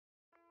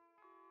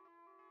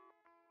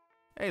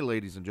Hey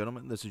ladies and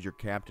gentlemen, this is your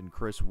Captain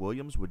Chris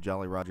Williams with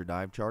Jolly Roger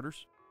Dive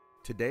Charters.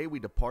 Today we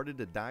departed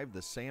to dive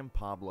the San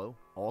Pablo,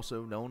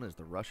 also known as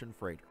the Russian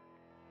freighter.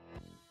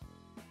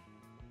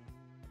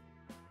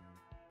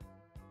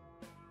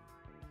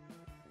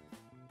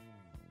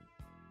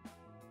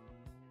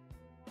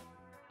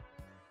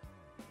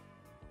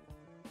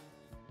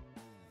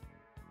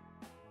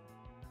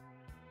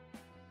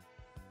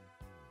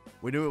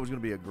 We knew it was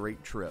going to be a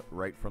great trip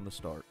right from the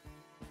start.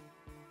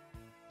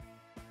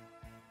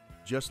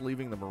 Just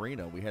leaving the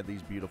marina, we had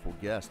these beautiful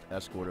guests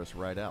escort us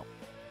right out.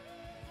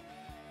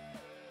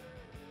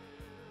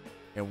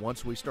 And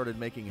once we started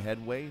making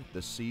headway,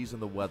 the seas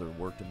and the weather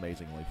worked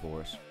amazingly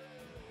for us.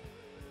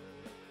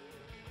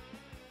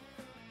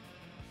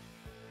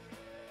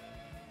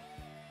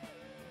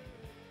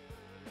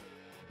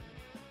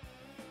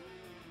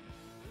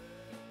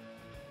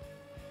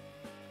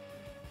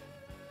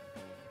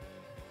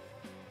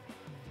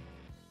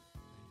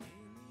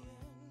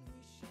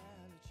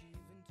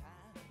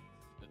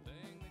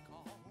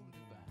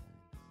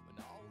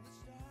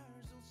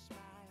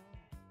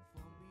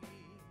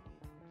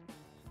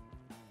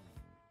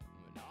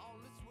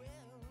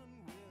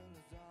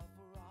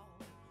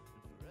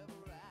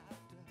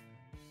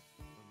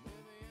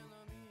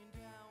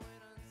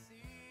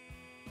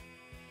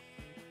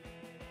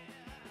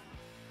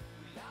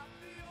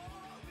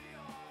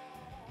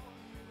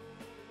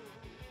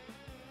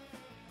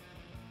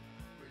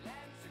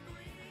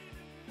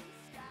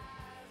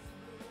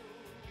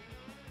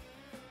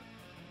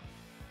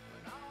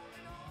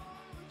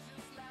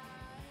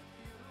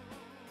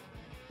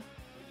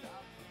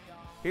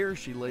 Here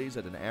she lays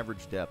at an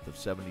average depth of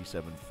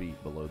 77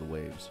 feet below the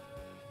waves.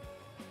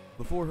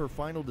 Before her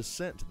final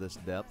descent to this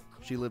depth,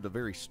 she lived a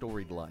very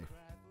storied life.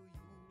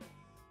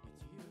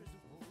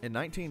 In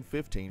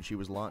 1915, she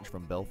was launched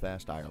from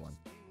Belfast, Ireland.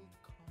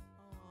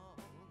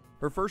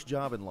 Her first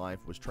job in life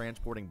was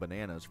transporting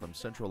bananas from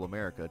Central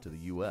America to the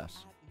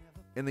U.S.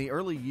 In the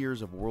early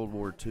years of World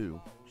War II,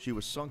 she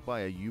was sunk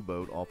by a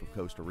U-boat off of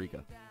Costa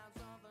Rica.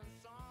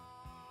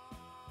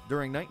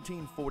 During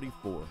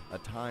 1944, a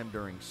time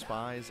during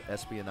spies,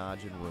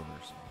 espionage, and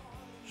rumors,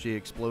 she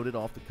exploded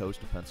off the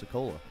coast of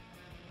Pensacola.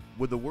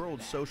 With the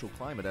world's social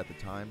climate at the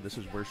time, this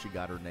is where she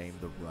got her name,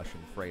 the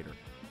Russian freighter.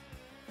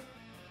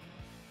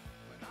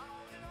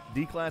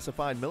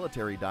 Declassified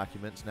military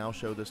documents now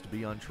show this to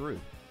be untrue.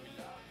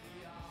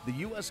 The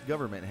U.S.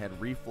 government had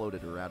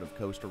refloated her out of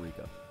Costa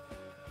Rica.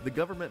 The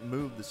government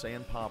moved the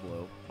San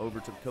Pablo over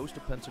to the coast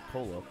of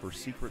Pensacola for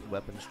secret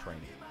weapons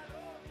training.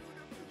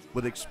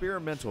 With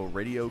experimental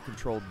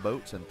radio-controlled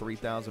boats and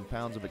 3,000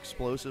 pounds of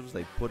explosives,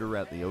 they put her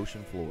at the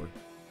ocean floor.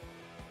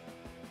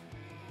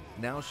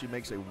 Now she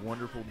makes a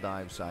wonderful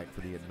dive site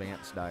for the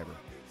advanced diver.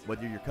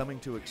 Whether you're coming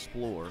to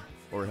explore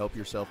or help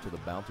yourself to the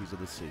bounties of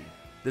the sea,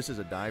 this is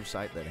a dive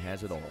site that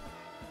has it all.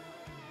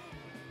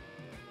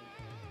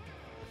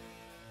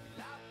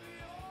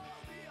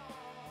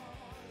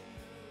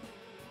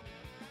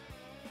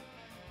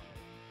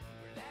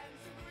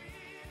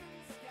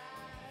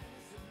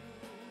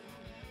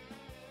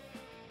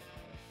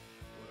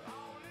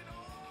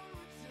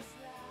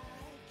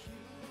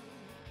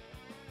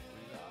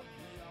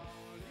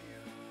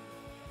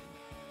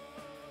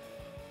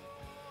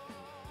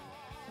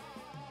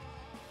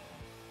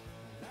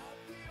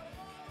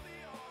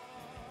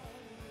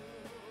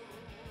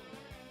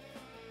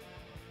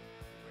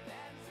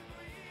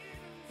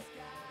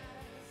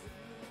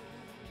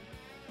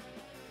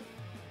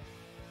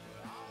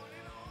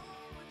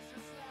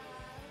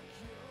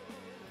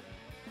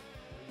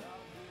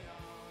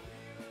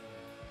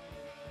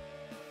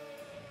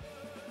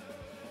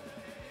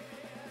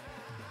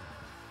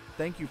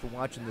 Thank you for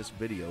watching this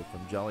video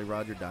from Jolly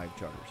Roger Dive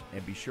Charters,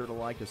 and be sure to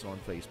like us on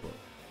Facebook.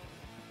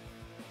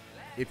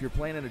 If you're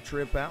planning a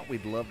trip out,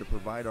 we'd love to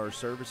provide our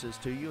services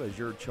to you as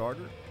your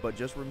charter, but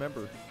just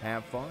remember,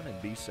 have fun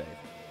and be safe.